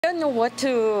I don't know what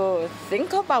to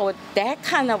think about that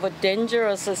kind of a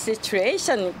dangerous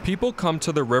situation. People come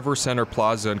to the River Centre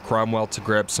Plaza in Cromwell to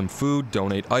grab some food,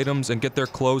 donate items, and get their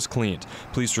clothes cleaned.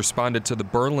 Police responded to the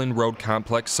Berlin Road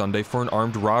complex Sunday for an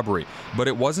armed robbery, but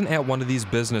it wasn't at one of these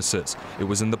businesses. It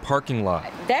was in the parking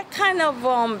lot. That kind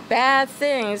of bad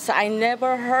things I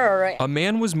never heard. A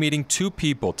man was meeting two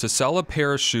people to sell a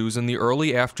pair of shoes in the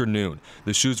early afternoon.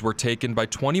 The shoes were taken by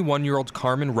 21-year-old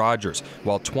Carmen Rogers,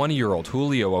 while 20-year-old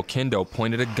Julio Oquendo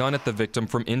pointed a gun at the victim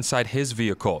from inside his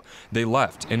vehicle. They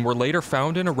left and were later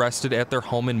found and arrested at their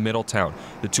home in Middletown.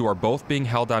 The two are both being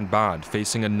held on bond,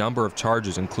 facing a number of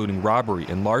charges including robbery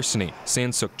and larceny.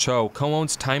 Sansuk Cho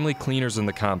co-owns Timely Cleaners in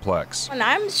the complex. And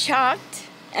I'm shocked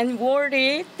and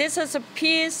worried. This is a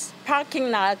peace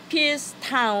parking lot, peace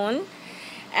town,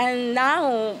 and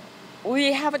now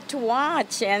we have to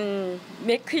watch and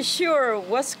make sure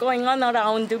what's going on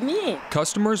around me.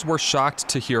 Customers were shocked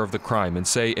to hear of the crime and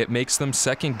say it makes them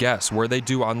second guess where they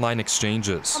do online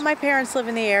exchanges. Well, my parents live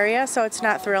in the area, so it's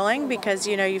not thrilling because,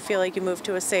 you know, you feel like you move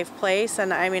to a safe place.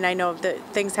 And I mean, I know that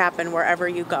things happen wherever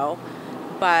you go,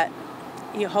 but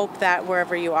you hope that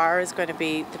wherever you are is going to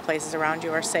be the places around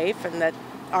you are safe and that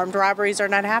armed robberies are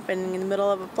not happening in the middle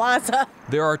of a plaza.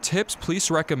 There are tips police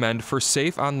recommend for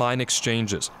safe online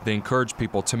exchanges. They encourage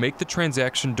people to make the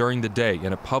transaction during the day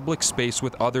in a public space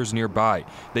with others nearby.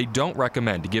 They don't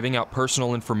recommend giving out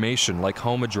personal information like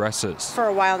home addresses. For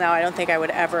a while now, I don't think I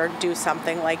would ever do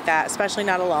something like that, especially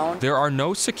not alone. There are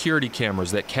no security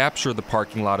cameras that capture the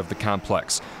parking lot of the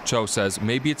complex. Cho says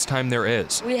maybe it's time there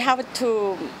is. We have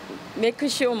to make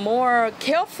sure more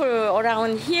careful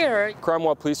around here.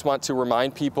 Cromwell Police want to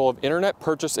remind people of internet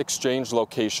purchase exchange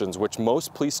locations, which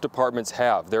most police departments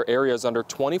have. Their areas under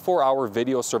 24-hour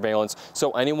video surveillance,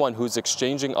 so anyone who's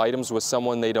exchanging items with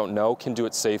someone they don't know can do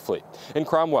it safely. In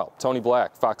Cromwell, Tony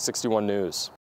Black, Fox 61 News.